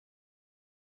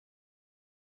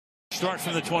start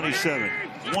from the 27.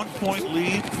 1 point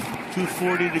lead,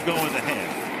 2:40 to go in the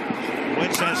half.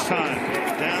 Wentz has time.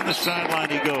 Down the sideline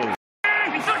he goes.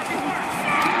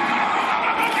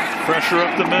 Pressure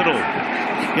up the middle.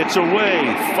 Gets away.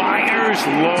 Fires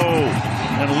low.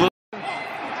 And a little.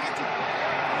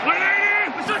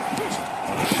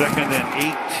 2nd and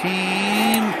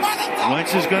 18.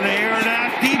 Wentz is going to air it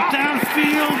out deep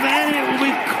downfield. Then it will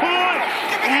be caught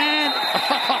and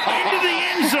into the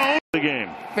end zone. The game.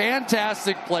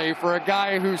 Fantastic play for a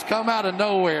guy who's come out of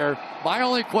nowhere. My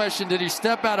only question, did he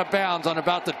step out of bounds on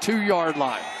about the 2-yard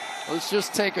line? Let's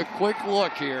just take a quick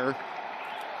look here.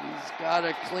 He's got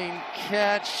a clean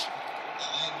catch.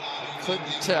 I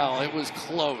couldn't tell. It was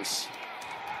close.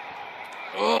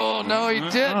 Oh, no, he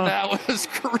didn't. That was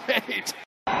great.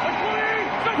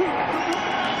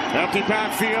 Empty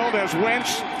backfield as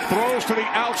Wentz throws to the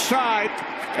outside.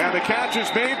 And the catch is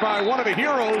made by one of the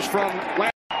heroes from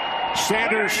last.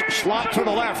 Sanders slot to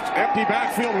the left. Empty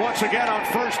backfield once again on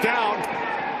first down.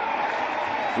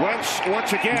 Wentz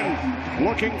once again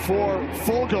looking for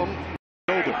Fulgham.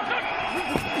 2nd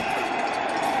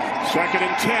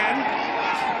and 10.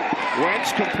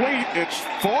 Wentz complete. It's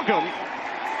Fulgham.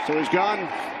 So he's gone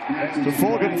to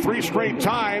Fulgham 3 straight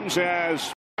times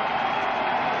as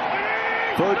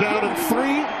 3rd down and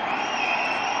 3.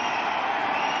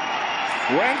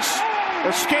 Wentz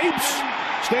escapes,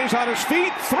 stays on his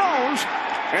feet, throws,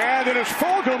 and it is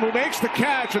Fulgham who makes the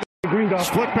catch.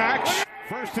 Split backs.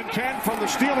 1st and 10 from the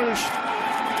Steelers'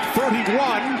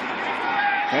 31.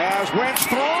 As Wentz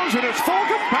throws, and it's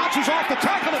Fulgham, bounces off the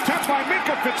tackle attempt by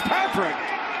Minka Fitzpatrick.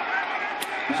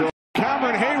 So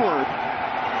Cameron Hayward.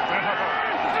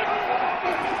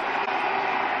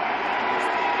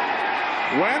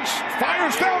 Wentz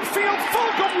fires downfield.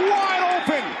 Fulgham wide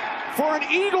open for an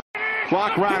Eagle.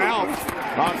 Clock ran out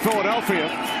on Philadelphia.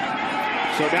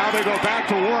 So now they go back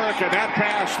to work, and that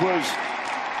pass was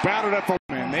batted at the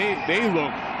man. They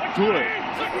look good.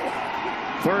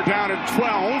 3rd down and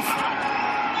 12.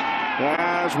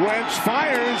 As Wentz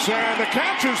fires, and the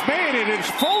catch is made. It is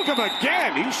Fulgham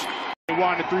again. They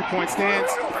wanted a 3-point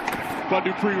stance. Bud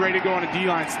Dupree ready to go on a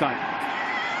D-line stunt.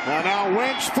 And now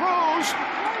Wentz throws,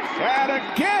 and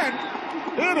again,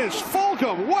 it is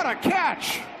Fulgham. What a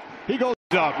catch! He goes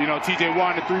up. You know, TJ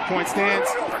wanted a 3-point stance.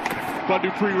 Bud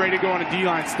Dupree ready to go on a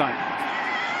D-line stunt.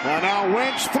 And now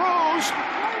Wentz throws,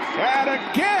 and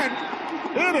again,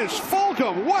 it is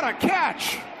Fulgham. What a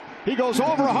catch! He goes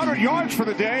over 100 yards for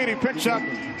the day, and he picks up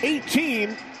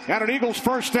 18 and an Eagles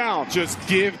first down. Just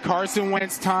give Carson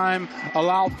Wentz time.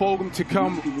 Allow Fulgham to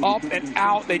come up and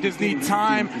out. They just need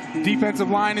time.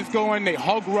 Defensive line is going. They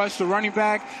hug rush the running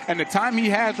back. And the time he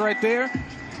has right there,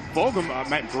 Fulgham,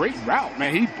 man, great route,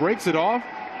 man. He breaks it off,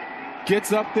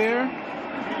 gets up there.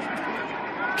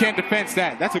 Can't defense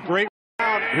that. That's a great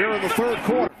round here in the 3rd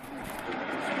quarter.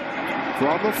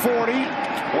 From the 40,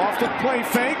 off the play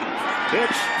fake.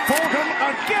 It's Fulgham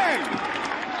again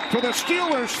to the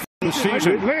Steelers this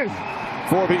season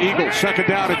for the Eagles. 2nd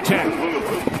down and 10.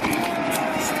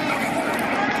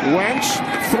 Wentz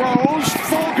throws.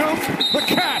 Fulgham, the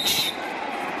catch.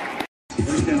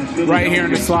 Right here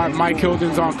in the slot, Mike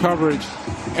Hilton's on coverage.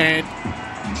 And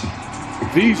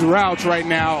these routes right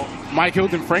now, Mike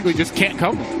Hilton, frankly, just can't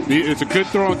cover. It's a good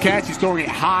throw and catch. He's throwing it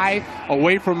high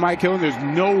away from Mike Hilton. There's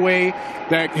no way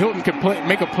that Hilton can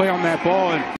make a play on that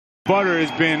ball. And Butter has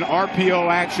been RPO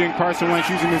action. Carson Wentz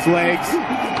using his legs.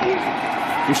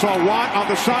 We saw Watt on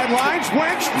the sidelines.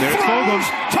 Wentz throws.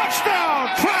 Touchdown,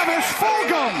 Travis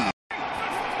Fulgham.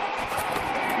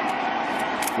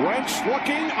 Wentz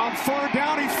looking on 3rd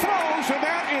down. He throws, and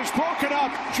that is broken up.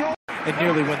 And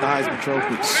nearly won the Heisman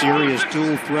Trophy. Serious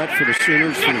dual threat for the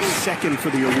Sooners for the 2nd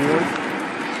for the award.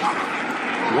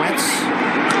 Wentz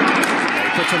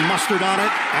puts a mustard on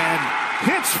it and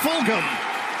hits Fulgham.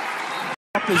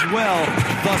 Up as well,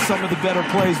 thus some of the better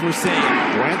plays we're seeing.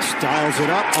 Wentz dials it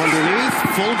up underneath.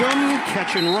 Fulgham,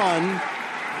 catch and run.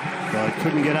 But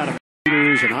couldn't get out of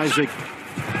Peters and Isaac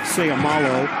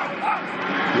Seumalo.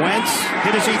 Wentz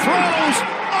hit as he throws.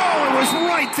 Oh, it was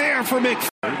right there for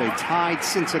McPherson. They tied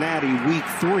Cincinnati week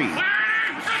 3.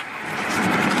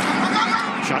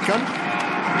 Shotgun.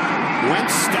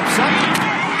 Wentz steps up.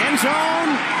 End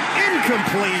zone.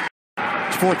 Incomplete.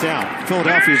 It's 4th down.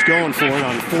 Philadelphia's going for it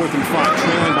on 4th and 5,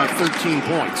 trailing by 13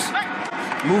 points.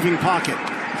 Moving pocket.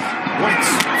 Wentz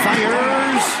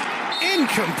fires.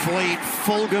 Incomplete.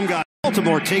 Fulgham got.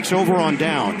 Baltimore takes over on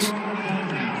downs.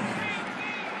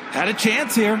 Had a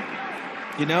chance here.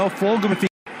 You know, Fulgham, if he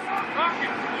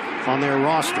on their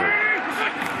roster.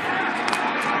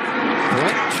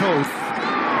 Brett Toth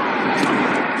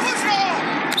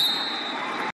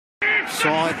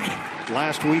saw it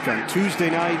last week on Tuesday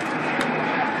night.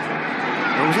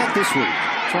 Or was that this week?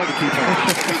 It's hard to keep up.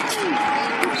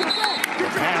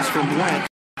 The pass from Wentz.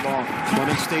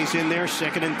 Clemens stays in there,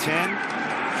 2nd and 10.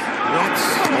 Wentz,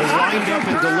 a wind-up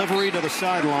and delivery to the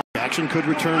sideline. Jackson could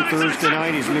return Thursday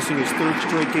night. He's missing his 3rd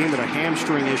straight game with a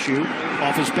hamstring issue.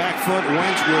 Off his back foot,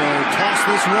 Wentz will toss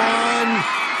this one.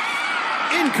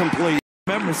 Incomplete.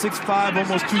 Remember, 6'5",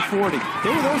 almost 240.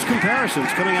 There were those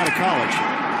comparisons coming out of college.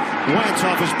 Wentz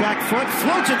off his back foot,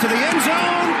 floats it to the end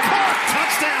zone. Caught,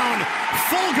 touchdown,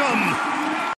 Fulgham.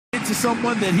 Into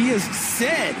someone that he has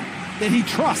said that he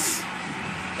trusts.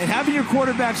 And having your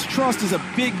quarterback's trust is a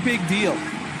big, big deal.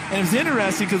 And it was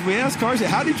interesting because we asked Carson,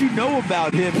 how did you know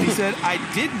about him? He said, I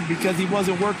didn't because he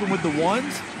wasn't working with the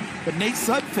ones. But Nate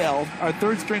Sudfeld, our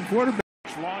 3rd-string quarterback.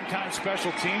 Longtime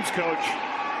special teams coach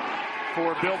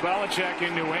for Bill Belichick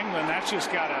in New England. That's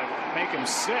just got to make him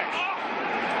sick.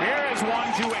 Here is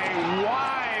one to a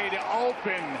wide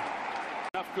open.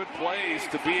 Enough good plays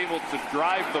to be able to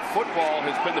drive the football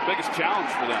has been the biggest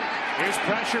challenge for them. Here's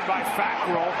pressure by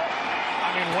Fackrell.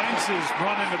 I mean, Wentz is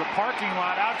running to the parking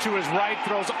lot, out to his right,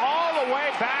 throws all the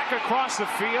way back across the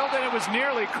field, and it was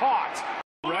nearly caught.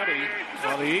 Ready.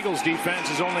 Well, the Eagles defense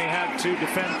has only had to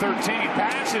defend 13.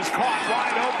 Pass is caught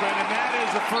wide open, and that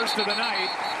is the first of the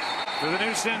night for the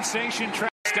new sensation.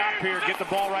 Stop here, get the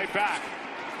ball right back.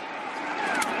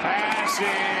 Pass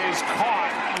is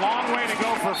caught. Long way to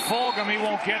go for Fulgham. He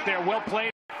won't get there. Well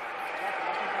played.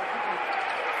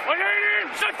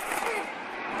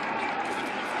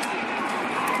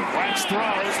 Wentz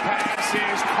throws. Pass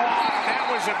is caught. That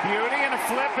was a beauty, and a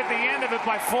flip at the end of it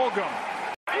by Fulgham.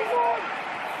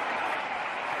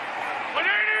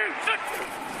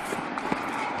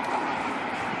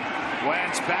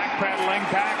 Wentz backpedaling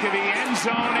back to the end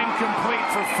zone, incomplete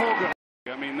for Fulgham.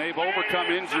 I mean, they've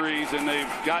overcome injuries and they've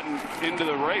gotten into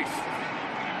the race.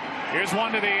 Here's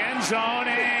one to the end zone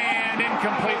and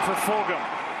incomplete for Fulgham.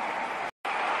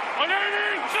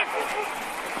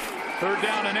 3rd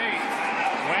down and 8.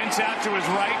 Wentz out to his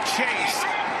right, Chase,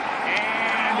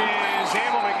 and is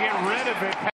able to get rid of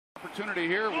it. Opportunity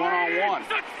here, one-on-one.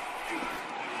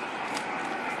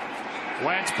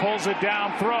 Wentz pulls it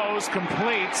down, throws,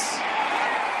 completes,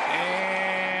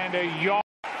 and a yard.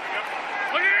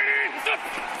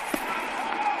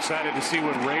 Excited to see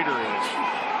what Raider is.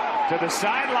 To the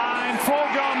sideline,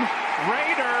 Fulgham.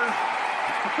 Raider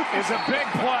is a big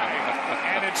play,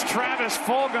 and it's Travis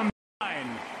Fulgham.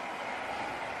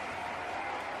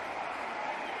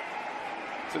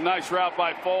 It's a nice route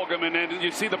by Fulgham, and then you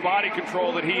see the body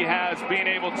control that he has, being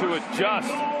able to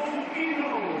adjust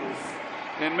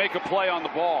and make a play on the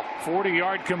ball.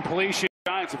 40-yard completion.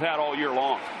 Giants have had all year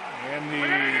long. And the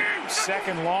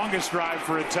 2nd longest drive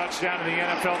for a touchdown in the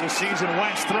NFL this season.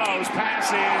 Wentz throws,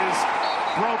 passes,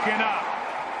 broken up.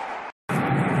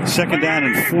 2nd down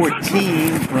and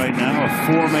 14 right now. A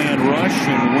 4-man rush,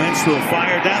 and Wentz will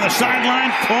fire down the sideline,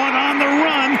 caught on the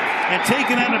run, and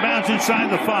taken out of bounds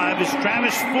inside the 5 is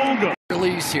Travis Fulgham.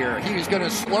 Release here. He's going to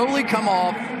slowly come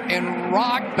off and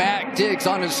rock back Diggs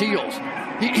on his heels.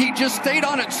 He just stayed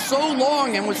on it so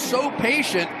long and was so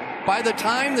patient. By the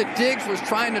time that Diggs was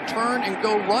trying to turn and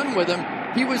go run with him,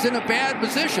 he was in a bad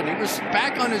position. He was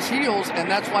back on his heels, and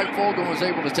that's why Fulgham was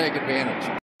able to take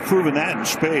advantage. Proven that in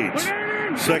spades.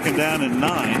 2nd down and 9.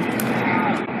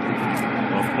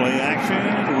 Off play action.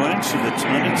 Wentz with a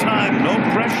ton of time. No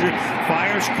pressure.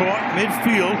 Fires caught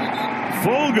midfield.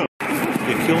 Fulgham.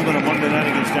 Get killed on a Monday night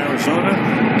against Arizona.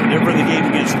 Never in the game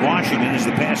against Washington as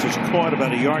the pass is caught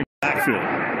about a yard backfield.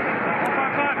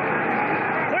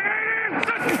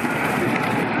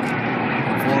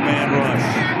 Four-man rush.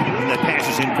 And that pass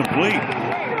is incomplete.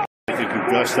 I think we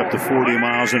gust up to 40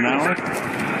 miles an hour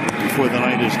before the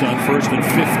night is done. 1st and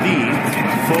 15.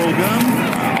 Fulgham.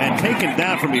 And taken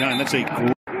down from behind. That's a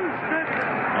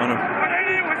on a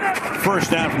 1st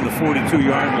down from the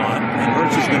 42-yard line. And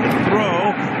Hurts is going to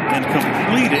throw and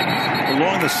complete it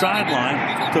along the sideline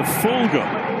to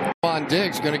Fulgham.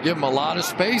 Diggs going to give him a lot of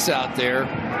space out there.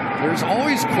 There's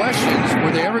always questions,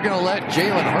 were they ever going to let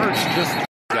Jalen Hurts just...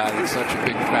 God, it's such a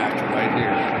big factor right here.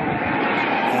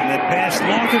 And that pass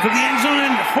launched for the end zone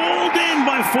and hauled in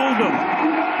by Fulgham.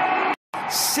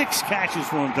 6 catches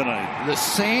for him tonight. The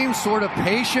same sort of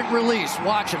patient release.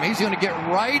 Watch him. He's going to get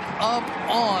right up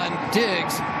on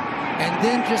Diggs and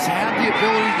then just have the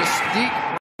ability to sneak.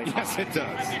 Yes, it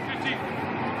does.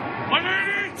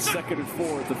 2nd and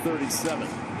 4 at the 37.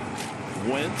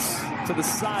 Wentz to the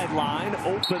sideline.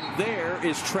 Open there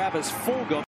is Travis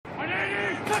Fulgham.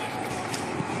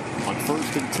 On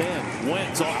 1st and 10.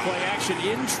 Wentz off play action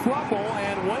in trouble,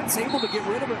 and Wentz able to get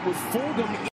rid of it with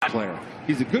Fulgham. player.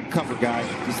 He's a good cover guy.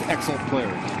 He's an excellent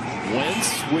player.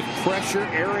 Wentz with pressure,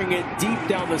 airing it deep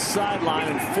down the sideline,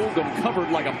 and Fulgham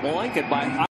covered like a blanket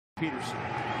by Peterson.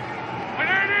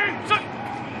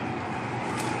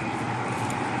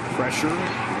 Pressure.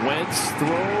 Wentz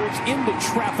throws into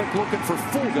traffic looking for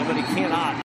Fulgham, and he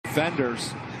cannot.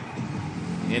 Defenders.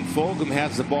 And Fulgham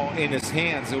has the ball in his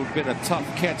hands. It would have been a tough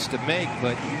catch to make,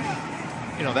 but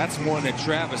you know, that's one that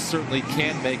Travis certainly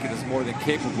can make and is more than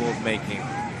capable of making.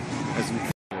 As we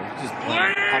just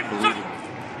playing unbelievable.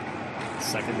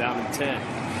 Second down and 10.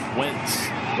 Wentz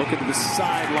looking to the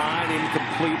sideline,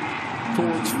 incomplete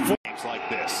towards Fulgham. Like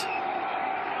this.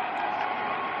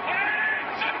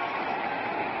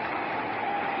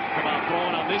 Come out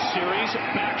throwing on this series.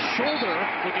 Back shoulder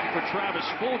looking for Travis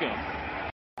Fulgham.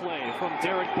 Play from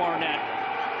Derek Barnett.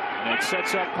 And it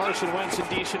sets up Carson Wentz in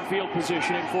decent field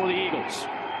positioning for the Eagles.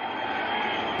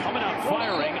 Coming out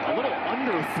firing, a little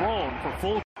underthrown for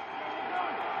Fulgham.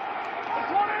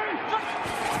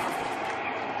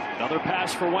 Another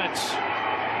pass for Wentz.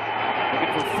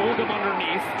 Looking for Fulgham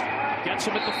underneath. Gets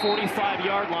him at the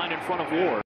 45-yard line in front of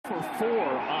Ward. For 4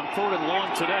 on 3rd and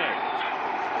long today.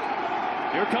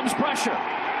 Here comes pressure.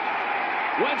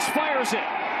 Wentz fires it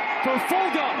for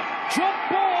Fulgham. Jump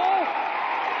ball.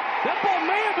 That ball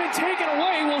may have been taken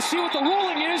away. We'll see what the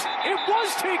ruling is. It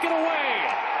was taken away.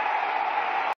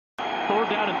 3rd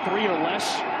down and 3 or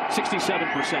less, 67%.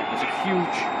 That's a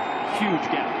huge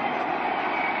gap.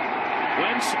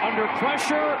 Wentz under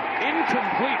pressure,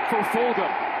 incomplete for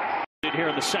Fulgham. Here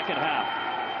in the second half.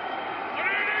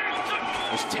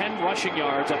 There's 10 rushing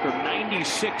yards after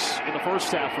 96 in the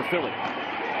first half for Philly.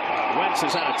 Wentz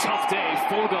has had a tough day.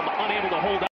 Fulgham unable to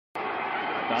hold out.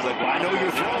 I know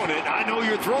you're throwing it. I know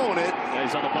you're throwing it.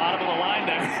 He's on the bottom of the line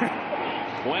there.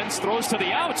 Wentz throws to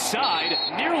the outside,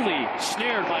 nearly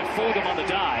snared by Fulgham on the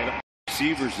dive.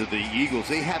 Receivers of the Eagles,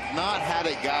 they have not had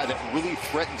a guy that really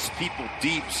threatens people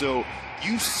deep. So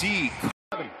you see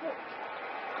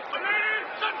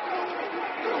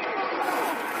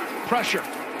Pressure.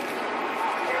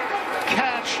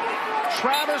 Catch.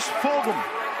 Travis Fulgham.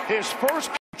 His first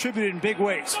contributed in big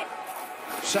ways.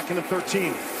 2nd and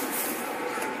 13.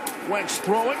 Wentz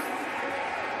throwing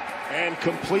and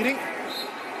completing.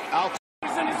 Out.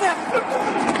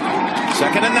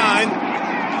 2nd and 9.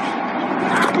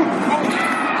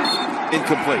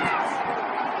 Incomplete.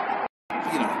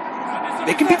 You know,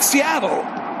 they can beat Seattle.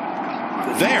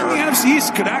 There. The NFC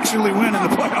East could actually win in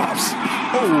the playoffs.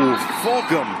 Oh,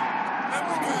 Fulgham.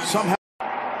 Somehow.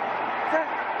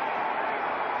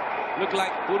 Look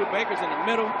like Buda Baker's in the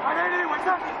middle.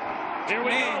 Here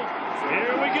we go.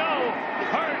 Here we go.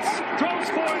 Hurts throws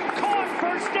for it. Caught.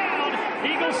 First down.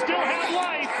 Eagles still have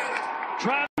life.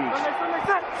 Travis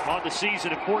on the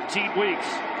season at 14 weeks.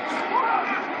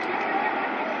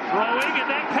 Throwing, and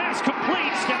that pass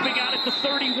complete. Stepping out at the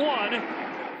 31.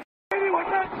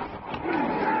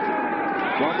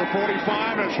 From the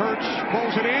 45 as Hurts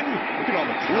pulls it in. Look at all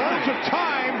the loads of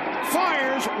time.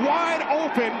 Fires wide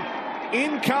open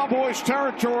in Cowboys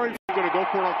territory. Going to go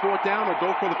for it on 4th down or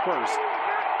go for the first.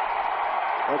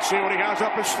 Let's see what he has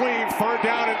up his sleeve. 3rd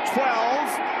down and 12.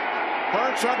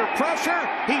 Hurts under pressure.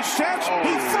 He sets,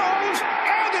 he throws,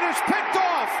 and it is picked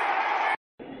off.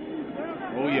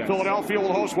 Oh, yeah. Philadelphia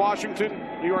will host Washington.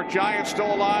 New York Giants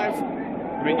still alive.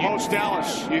 Will host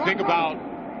Dallas. You think about,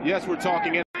 yes, we're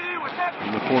talking in.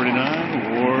 Number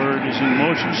 49, Ward is in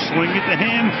motion, swing it to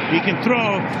him. He can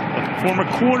throw. A former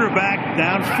quarterback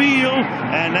downfield,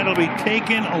 and that'll be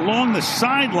taken along the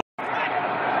sideline.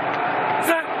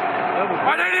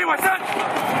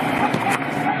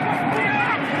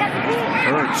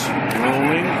 Hurts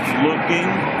rolling, looking,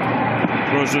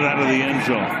 throws it out of the end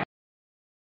zone.